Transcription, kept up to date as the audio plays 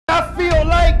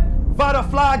Vada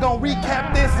Fly gon'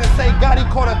 recap this and say Gotti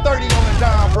caught a 30 on the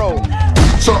John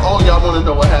Road. So all y'all wanna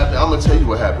know what happened, I'm gonna tell you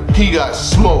what happened. He got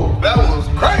smoked. That was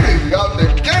crazy out the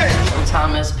game.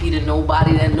 Sometimes SP to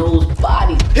nobody that knows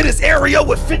body. Hit his area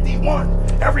with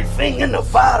 51. Everything in the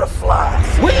Vada Fly.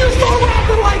 When you start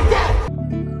rapping like that?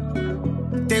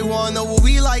 They wanna know what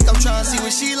we like, I'm trying to see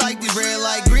what she like. The red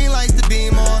light, green lights, the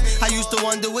beam on. I used to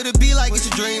wonder what it be like, what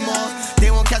you dream on.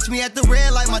 They won't catch me at the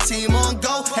red light, my team on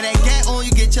go. Had that gat on,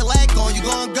 you get your leg on, you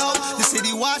gon' go. The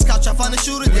city watch, couch, I find a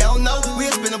shooter, they don't know. We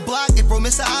had spin a block, if bro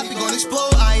miss a op, he gon'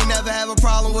 explode. I ain't never have a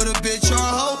problem with a bitch or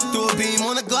a hoe. Threw a beam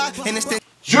on the Glock, and it's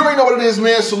you already know what it is,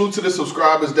 man. Salute to the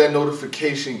subscribers, that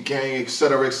notification gang,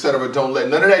 etc., etc. Don't let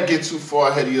none of that get too far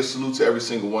ahead of you. Salute to every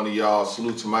single one of y'all.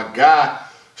 Salute to my guy,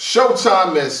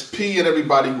 Showtime SP, and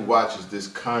everybody who watches this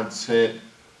content.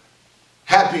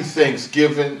 Happy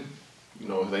Thanksgiving. You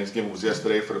know, Thanksgiving was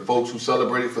yesterday for the folks who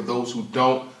celebrate it. For those who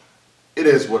don't, it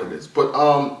is what it is. But,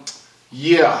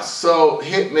 yeah, so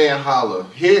Hitman Holla.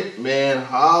 Hitman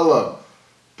Holla.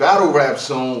 Battle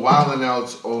Rap's own, Wild 'N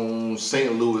Out's own,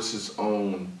 St. Louis's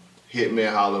own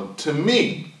Hitman Holla. To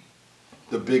me,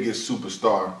 the biggest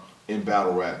superstar in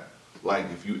battle rap. Like,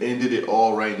 if you ended it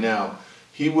all right now,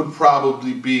 he would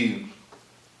probably be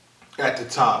at the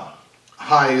top.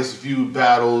 Highest viewed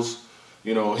battles.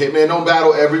 You know, Hitman don't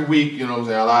battle every week, you know what I'm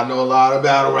saying? I know a lot of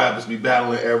battle rappers be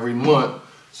battling every month,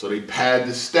 so they pad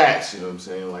the stats, you know what I'm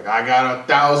saying? Like, I got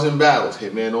 1,000 battles.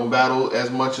 Hitman don't battle as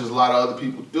much as a lot of other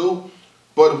people do.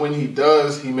 But when he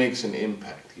does, he makes an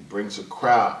impact. He brings a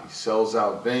crowd. He sells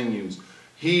out venues.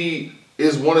 He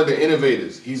is one of the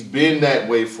innovators. He's been that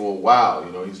way for a while.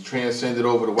 You know, he's transcended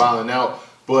over to Wild 'N Out.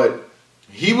 But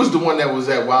he was the one that was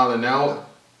at Wild 'N Out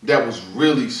that was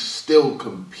really still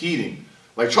competing.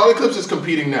 Like, Charlie Clips is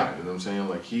competing now. You know what I'm saying?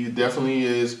 Like, he definitely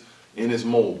is in his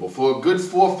mold. But for a good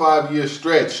 4 or 5 year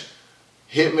stretch,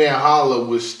 Hitman Holla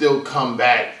would still come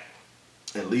back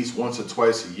at least once or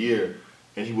twice a year.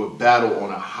 And he would battle on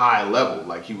a high level.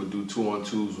 Like, he would do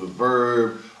 2-on-2s with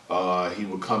Verb. He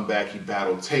would come back. He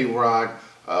battled Tay-Rock.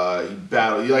 He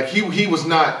battled, like, he was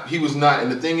not.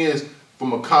 And the thing is,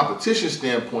 from a competition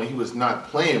standpoint, he was not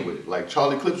playing with it. Like,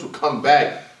 Charlie Clips would come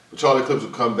back, but Charlie Clips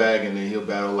would come back and then he'll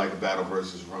battle like a battle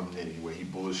versus Rum Nitty, where he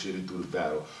bullshitted through the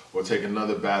battle, or take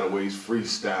another battle where he's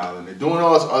freestyling and doing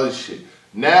all this other shit.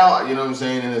 Now, you know what I'm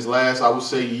saying? In his last, I would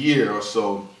say, year or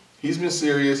so, he's been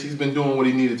serious. He's been doing what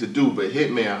he needed to do. But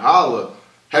Hitman Holla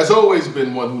has always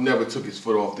been one who never took his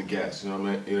foot off the gas. You know what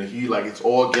I mean? You know, he, like, it's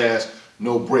all gas,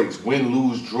 no brakes. Win,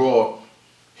 lose, draw,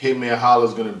 Hitman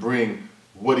Holla's gonna bring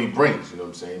what he brings. You know what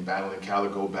I'm saying? Battling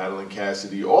Calico, battling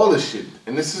Cassidy, all this shit.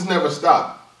 And this has never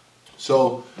stopped.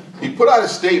 So he put out a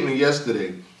statement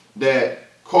yesterday that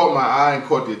caught my eye and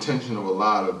caught the attention of a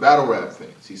lot of battle rap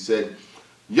fans. He said,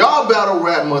 y'all battle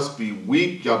rap must be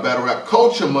weak. Y'all battle rap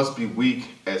culture must be weak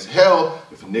as hell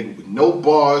if a nigga with no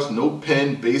bars, no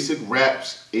pen, basic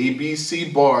raps,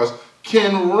 ABC bars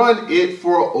can run it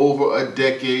for over a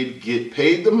decade, get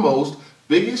paid the most,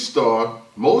 biggest star,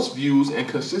 most views, and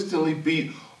consistently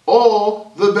beat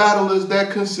all the battlers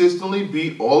that consistently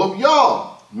beat all of y'all.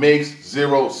 Makes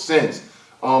zero sense.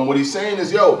 What he's saying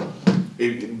is, yo,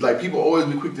 like, people always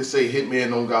be quick to say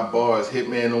Hitman don't got bars,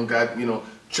 Hitman don't got, you know,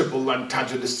 triple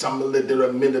entendre, the summit, the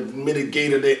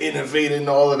mitigator, the innovator, and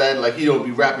all of that. Like, he don't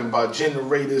be rapping about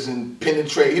generators and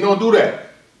penetrate. He don't do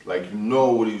that. Like, you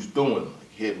know what he's doing.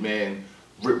 Like, Hitman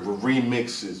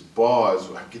remixes, bars.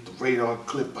 I get the radar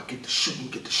clip. I get the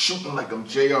shooting like I'm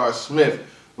J.R. Smith.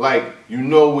 Like, you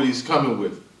know what he's coming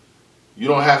with. You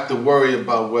don't have to worry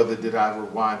about whether did I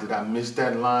rewind, did I miss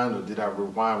that line, or did I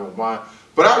rewind.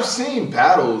 But I've seen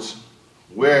battles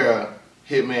where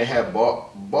Hitman had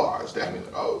bars that I mean,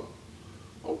 oh,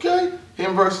 okay.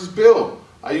 Him versus Bill.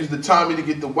 I used the Tommy to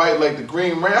get the white like the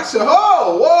green ran. I said,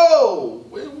 oh,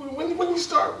 whoa, when you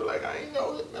start? We're like, I ain't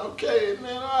know it. Okay,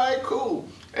 man, all right, cool.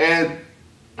 And,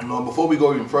 you know, before we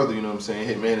go even further, you know what I'm saying,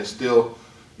 Hitman is still,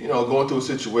 you know, going through a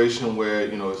situation where,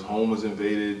 you know, his home was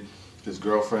invaded, his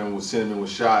girlfriend was cinnamon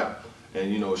was shot,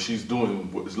 and, you know, she's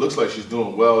doing, it looks like she's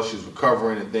doing well, she's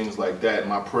recovering and things like that.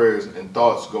 My prayers and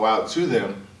thoughts go out to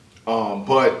them.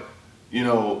 But, you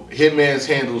know, Hitman's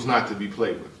handle's not to be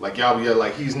played with. Like, y'all be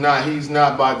like, he's not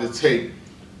about to take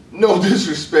no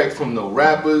disrespect from no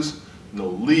rappers, no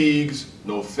leagues,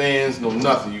 no fans, no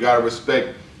nothing. You gotta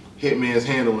respect Hitman's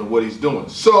handle and what he's doing.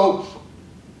 So,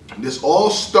 this all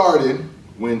started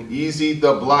when Eazy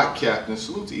the Block Captain,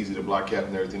 salute to Eazy the Block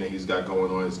Captain, everything that he's got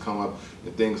going on, his come up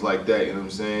and things like that, you know what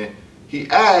I'm saying? He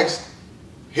asked,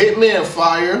 Hitman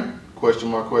fire, question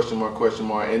mark, question mark, question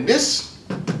mark, and this,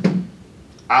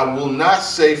 I will not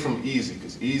say from Eazy,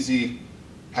 because Eazy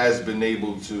has been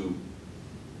able to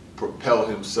propel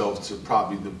himself to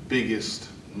probably the biggest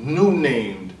new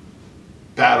named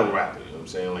battle rapper. You know what I'm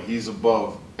saying? Like, he's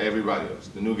above everybody else.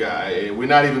 The new guy. We're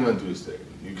not even gonna do this thing.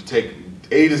 You can take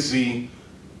A to Z.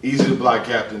 Eazy the Black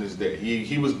Captain is there.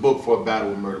 He was booked for a battle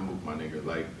with Murder Mook, my nigga.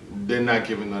 Like, they're not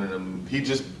giving none of them. He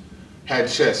just had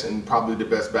chess in probably the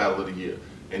best battle of the year.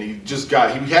 And he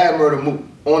had Murder Mook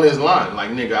on his line.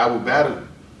 Like, nigga, I will battle you.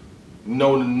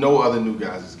 No other new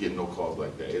guys is getting no calls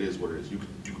like that. It is what it is. We could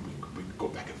go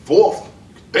back and forth.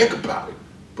 You could think about it.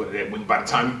 But by the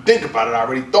time you think about it, I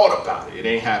already thought about it. It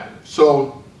ain't happening.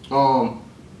 So,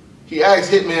 he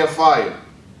asked Hitman Fire.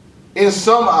 In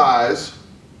some eyes,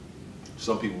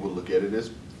 some people will look at it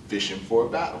as fishing for a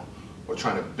battle or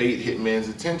trying to bait Hitman's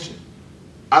attention.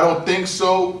 I don't think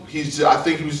so. I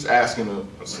think he was just asking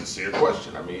a sincere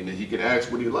question. I mean, he can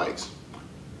ask what he likes.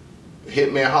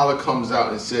 Hitman Holla comes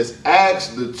out and says,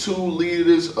 ask the 2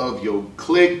 leaders of your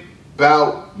clique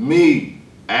about me.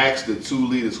 Ask the 2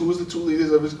 leaders. Who was the 2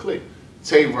 leaders of his clique?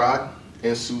 Tay Rock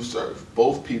and Sue Surf.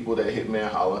 Both people that Hitman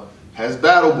Holla has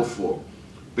battled before.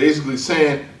 Basically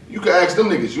saying, you can ask them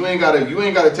niggas. You ain't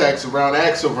gotta tax around,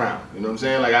 ask around. You know what I'm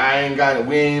saying? Like,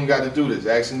 we ain't got to do this.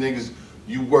 Ask the niggas,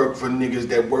 you work for niggas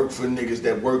that work for niggas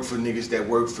that work for niggas that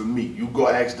work for me. You go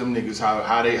ask them niggas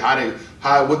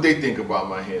what they think about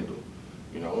my handle.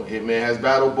 You know, Hitman has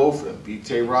battled both of them. Beat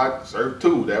Tay Rock, Surf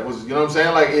too. That was, you know what I'm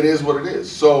saying? Like, it is what it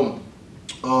is. So,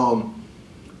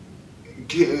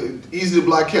 Eazy the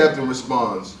Black Captain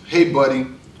responds, hey buddy,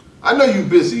 I know you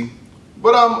busy,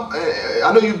 but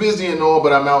I know you busy and all,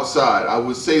 but I'm outside. I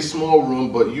would say small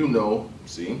room, but you know,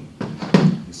 see?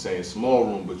 He's saying small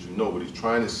room, but you know, but he's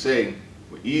trying to say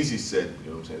what Eazy said.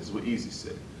 You know what I'm saying? This is what Eazy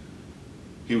said.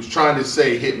 He was trying to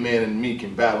say Hitman and me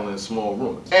can battle in a small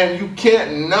room. And you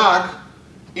can't knock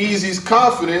Eazy's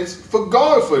confidence for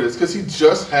going for this, because he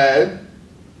just had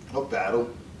a battle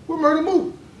with Murder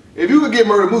Mook. If you could get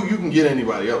Murder Mook, you can get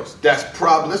anybody else. That's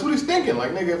what he's thinking.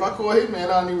 Like, nigga, if I call Hitman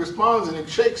out and he responds and he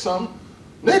shakes something,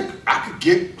 nigga, I could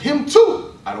get him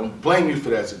too. I don't blame you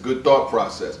for that. It's a good thought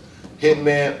process.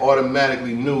 Hitman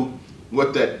automatically knew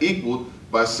what that equaled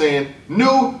by saying,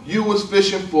 knew you was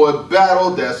fishing for a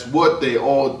battle. That's what they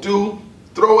all do.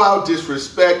 Throw out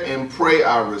disrespect and pray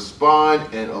I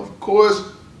respond. And of course,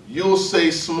 you'll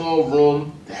say small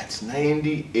room. That's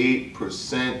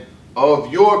 98%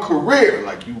 of your career.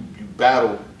 Like, you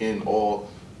battle in all,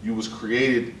 you was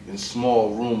created in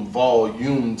small room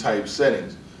volume type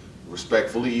settings.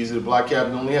 Respectfully, Eazy the Black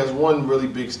Captain only has one really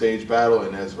big stage battle,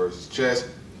 and that's versus Chess.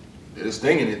 Did his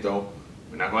thing in it though.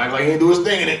 We're not gonna act like he didn't do his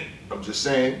thing in it. I'm just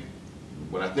saying,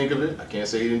 when I think of it, I can't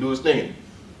say he didn't do his thing in it.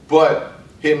 But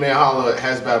Hitman Holla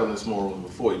has battled in small rooms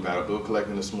before. He battled Bill Collect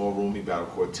in a small room. He battled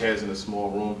Cortez in a small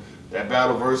room. That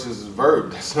battle versus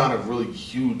Verb, that's not a really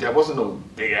huge, that wasn't no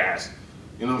big ass.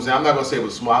 You know what I'm saying? I'm not gonna say it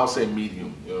was small, I'll say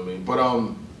medium. You know what I mean? But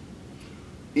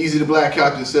Eazy the Black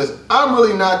Captain says, I'm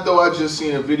really not though. I just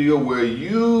seen a video where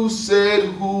you said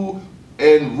who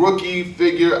and rookie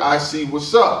figure I see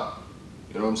what's up.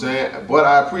 You know what I'm saying? But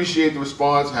I appreciate the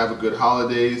response. Have a good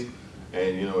holidays.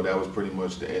 And you know, that was pretty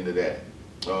much the end of that.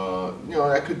 You know,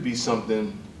 that could be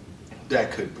something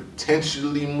that could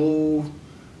potentially move,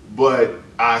 but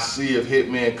I see if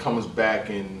Hitman comes back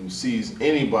and sees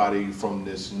anybody from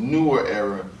this newer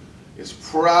era, it's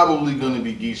probably going to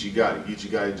be Geechi Gotti. Geechi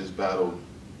Gotti just battled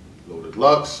Loaded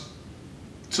Lux.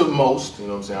 To most, you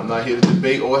know what I'm saying? I'm not here to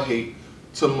debate or hate.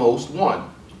 To most, won.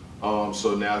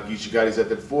 So now Geechi Gotti's at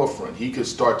the forefront. He could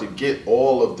start to get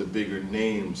all of the bigger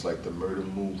names like the Murder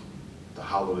Mook, the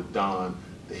Hollow the Don,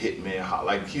 the Hitman Holla.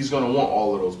 Like, he's going to want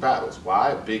all of those battles.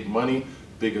 Why? Big money,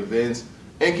 big events.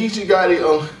 And Geechi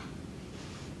Gotti,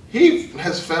 he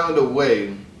has found a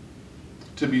way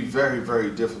to be very,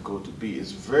 very difficult to beat.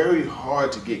 It's very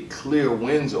hard to get clear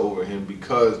wins over him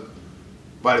because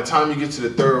by the time you get to the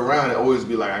third round, it always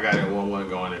be like, I got it 1-1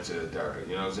 going into the third.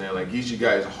 You know what I'm saying? Like, Geechi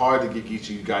Gotti, it's hard to get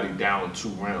Geechi Gotti down 2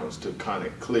 rounds to kind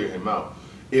of clear him out.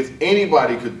 If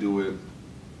anybody could do it,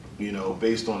 you know,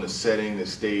 based on the setting, the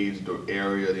stage, the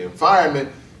area, the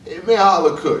environment, Hitman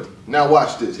Holla could. Now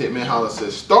watch this. Hitman Holla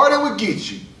says, starting with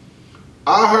Geechi,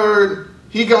 I heard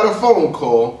he got a phone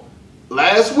call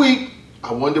last week.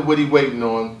 I wonder what he waiting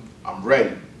on. I'm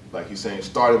ready. Like, he's saying,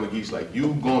 starting with Geechi, like,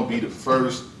 you gonna be the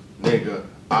first nigga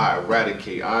I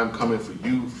eradicate. I'm coming for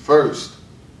you first.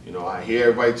 You know, I hear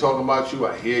everybody talking about you.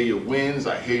 I hear your wins.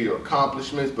 I hear your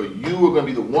accomplishments. But you are going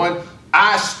to be the one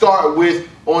I start with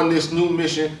on this new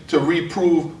mission to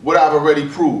reprove what I've already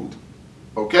proved.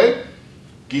 Okay?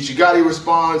 Geechi Gotti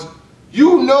responds,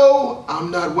 you know I'm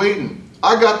not waiting.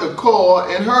 I got the call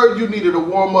and heard you needed a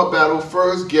warm-up battle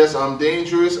first. Guess I'm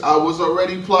dangerous. I was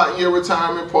already plotting your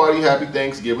retirement party. Happy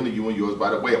Thanksgiving to you and yours, by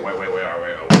the way. Wait.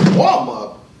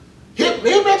 Warm-up?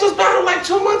 Hitman just battled like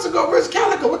 2 months ago versus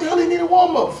Calico. What the hell do you need a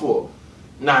warm-up for?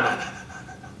 Nah.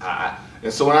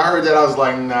 And so when I heard that, I was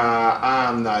like, nah,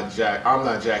 I'm not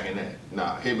jacking that.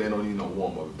 Nah, Hitman don't need no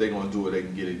warm-up. If they're gonna do it, they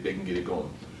can get it going.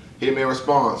 Hitman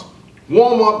responds,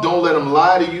 warm up, don't let them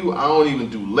lie to you. I don't even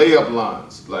do layup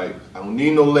lines. Like, I don't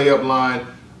need no layup line.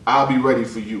 I'll be ready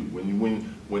for you.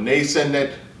 When they send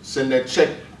that check,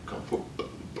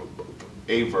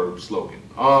 a verb slogan.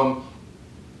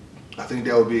 I think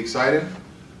that would be exciting.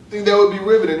 I think that would be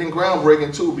riveting and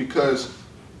groundbreaking too, because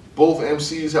both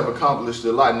MCs have accomplished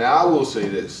a lot. Now I will say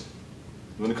this.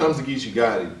 When it comes to Geechi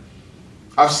Gotti,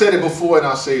 I've said it before and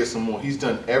I'll say it some more. He's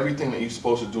done everything that he's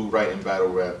supposed to do right in battle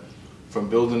rap. From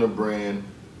building a brand,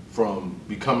 from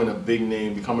becoming a big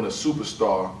name, becoming a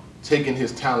superstar, taking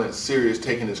his talent serious,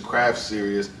 taking his craft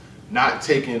serious, not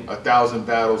taking 1,000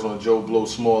 battles on Joe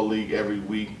Blow's Small League every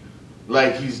week.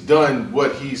 Like, he's done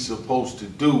what he's supposed to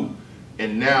do,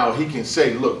 and now he can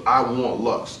say, look, I want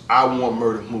Lux, I want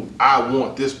Murder Move, I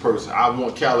want this person, I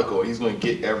want Calico. He's gonna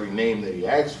get every name that he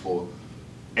asks for,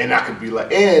 and I could be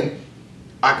like, and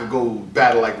I could go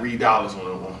battle like Reed Dollars on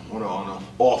an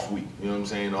off week, you know what I'm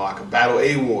saying? Or I could battle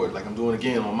A-Ward like I'm doing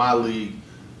again on my league.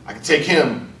 I could take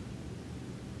him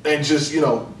and just, you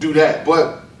know, do that.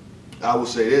 But I will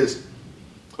say this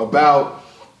about,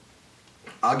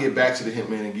 I'll get back to the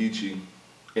Hitman and Geechi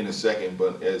in a second,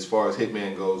 but as far as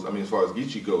Hitman goes, as far as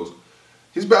Geechi goes,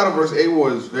 his battle versus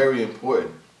A-Ward is very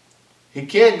important. He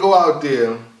can't go out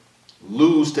there,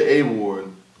 lose to A-Ward,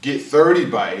 get 30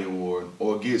 by A-Ward,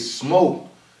 or get smoked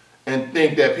and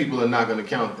think that people are not going to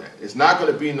count that. It's not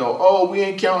going to be no, oh, we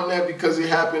ain't counting that because it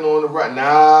happened on the right.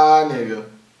 Nah, nigga.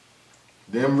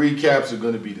 Them recaps are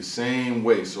going to be the same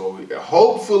way. So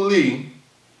hopefully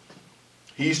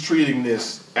he's treating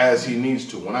this as he needs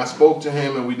to. When I spoke to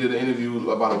him and we did an interview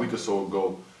about a week or so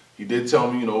ago, he did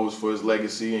tell me, you know, it was for his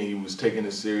legacy and he was taking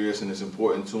it serious and it's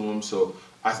important to him. So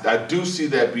I do see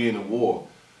that being a war.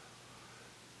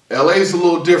 LA's a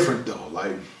little different though.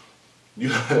 Like,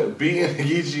 being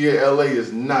Geechi in LA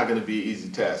is not going to be an easy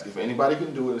task. If anybody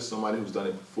can do it, it's somebody who's done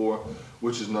it before,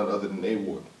 which is none other than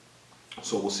A-Ward.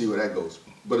 So we'll see where that goes.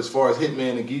 But as far as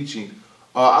Hitman and Geechi,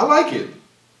 I like it.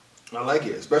 I like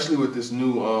it, especially with this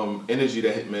new energy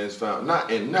that Hitman's found. Not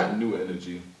new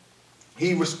energy.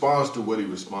 He responds to what he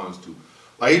responds to.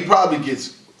 Like, he probably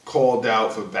gets called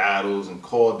out for battles and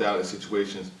called out in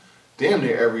situations damn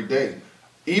near every day.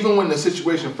 Even when the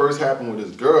situation first happened with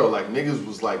his girl, like, niggas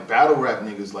was like, battle rap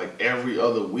niggas, like, every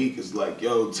other week is like,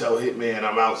 yo, tell Hitman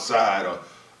I'm outside.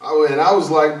 And I was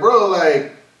like, bro,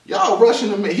 like, y'all rushing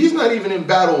him. He's not even in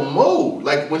battle mode.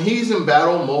 Like, when he's in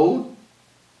battle mode,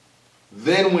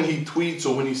 then when he tweets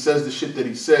or when he says the shit that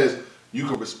he says, you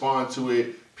can respond to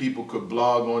it. People could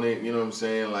blog on it. You know what I'm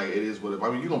saying? Like, it is whatever.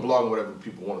 I mean, you can blog on whatever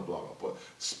people want to blog on. But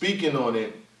speaking on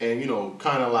it and, you know,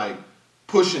 kind of like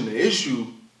pushing the issue,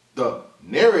 the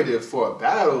narrative for a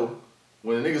battle,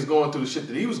 when the nigga's going through the shit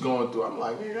that he was going through, I'm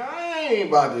like, nigga, I ain't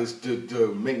about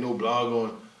to make no blog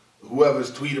on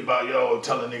whoever's tweet about, yo,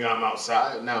 tell a nigga I'm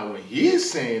outside. Now, when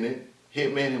he's saying it,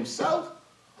 Hitman himself,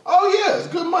 oh yeah, it's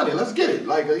good money, let's get it.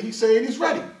 Like, he's saying he's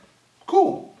ready.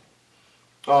 Cool.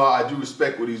 I do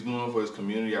respect what he's doing for his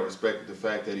community. I respect the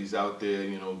fact that he's out there,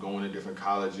 you know, going to different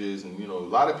colleges. And, you know, a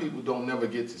lot of people don't never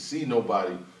get to see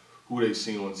nobody who they've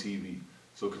seen on TV.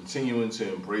 So continuing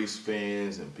to embrace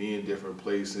fans and be in different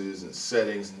places and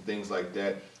settings and things like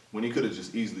that, when he could have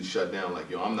just easily shut down, like,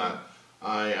 yo,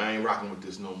 I ain't rocking with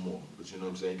this no more. But you know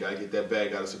what I'm saying? Gotta get that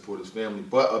bag, gotta support his family.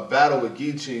 But a battle with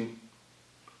Geechi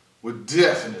would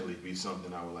definitely be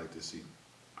something I would like to see.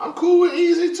 I'm cool with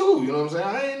Eazy too, you know what I'm saying?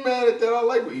 I ain't mad at that. I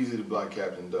like what Eazy the Black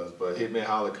Captain does. But Hitman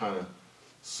Holla kind of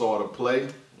saw the play.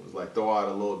 It was like, throw out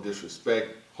a little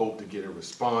disrespect, hope to get a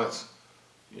response.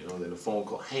 You know, then the phone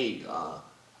call, hey, I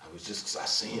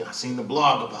seen the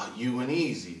blog about you and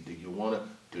Eazy. Do you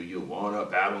wanna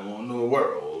battle on the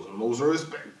world's most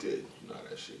respected? You know how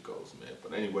that shit goes, man.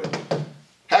 But anyway,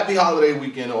 happy holiday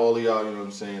weekend to all of y'all, you know what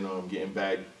I'm saying? Getting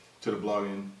back to the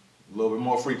blogging a little bit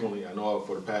more frequently. I know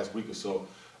for the past week or so,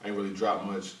 I ain't really dropped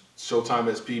much.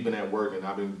 Showtime SP been at work and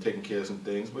I've been taking care of some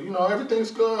things. But you know,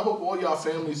 everything's good. I hope all y'all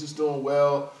families is doing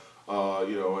well.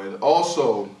 You know, and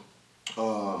also,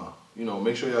 you know,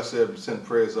 make sure y'all send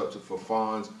prayers up for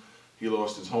Fonz. He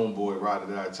lost his homeboy,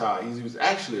 Vada. He was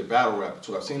actually a battle rapper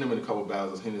too. I've seen him in a couple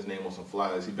battles. I've seen his name on some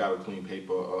flyers. He battled Clean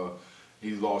Paper.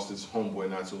 He lost his homeboy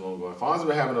not too long ago. Fonz has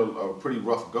been having a pretty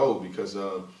rough go because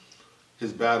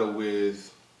his battle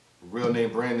with real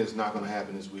name Brandon is not going to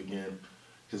happen this weekend.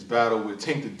 his battle with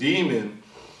Tink the Demon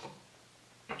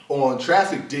on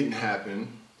Traffic didn't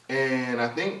happen, and I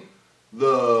think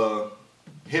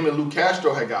him and Lou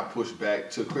Castro had got pushed back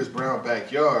to Chris Brown's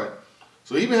backyard.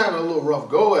 So he been having a little rough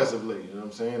go as of late, you know what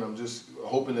I'm saying? I'm just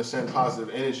hoping to send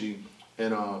positive energy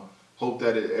and hope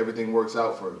that everything works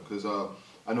out for him, because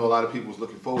I know a lot of people was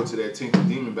looking forward to that Tink the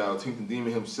Demon battle. Tink the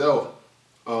Demon himself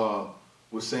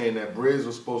was saying that Briz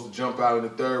was supposed to jump out in the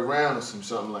 3rd round or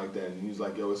something like that, and he was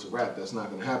like, yo, it's a wrap. That's not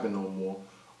going to happen no more.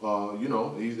 You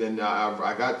know,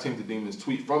 I got Tink the Demon's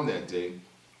tweet from that day.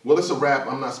 Well, it's a wrap.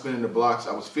 I'm not spinning the blocks.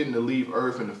 I was fitting to leave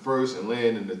Earth in the 1st and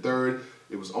land in the 3rd.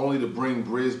 It was only to bring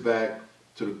Briz back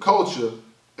to the culture.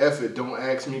 F it, don't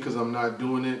ask me because I'm not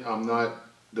doing it. I'm not,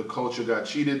 the culture got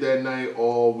cheated that night.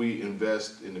 All we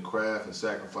invest in the craft and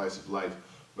sacrifice of life,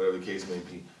 whatever the case may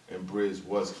be. And Briz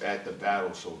was at the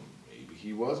battle, so maybe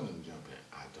he wasn't going to jump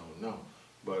in. I don't know.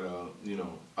 But, you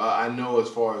know, I know as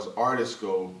far as artists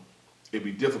go, it'd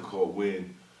be difficult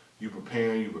when you're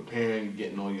preparing, you're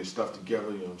getting all your stuff together,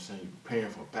 you know what I'm saying? You're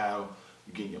preparing for a battle,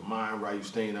 you're getting your mind right, you're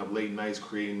staying up late nights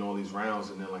creating all these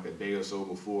rounds, and then like a day or so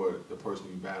before the person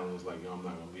you're battling is like, yo, I'm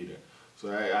not going to be there.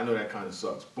 So I know that kind of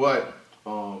sucks. But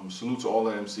salute to all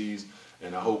the MCs,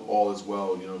 and I hope all is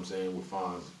well, you know what I'm saying, with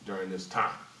Fonz during this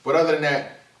time. But other than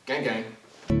that, gang gang.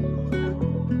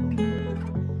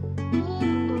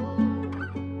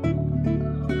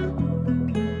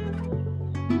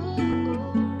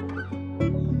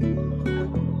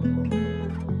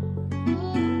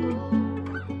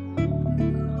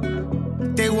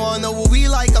 They wanna know what we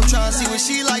like, I'm tryna see what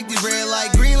she like. The red light,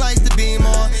 green lights, the beam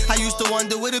on. I used to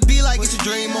wonder what it be like, it's a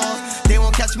dream on. They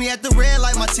won't catch me at the red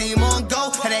light, my team on go.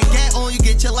 Had that gat on, you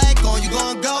get your lag on, you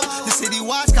gon' go. The city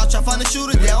watch, couch, I find a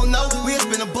shooter, they don't know. We had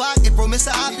spin a block, if bro miss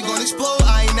a op, he gon' explode.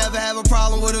 I ain't never have a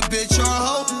problem with a bitch or a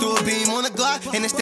hoe. Threw a beam on the Glock, and it's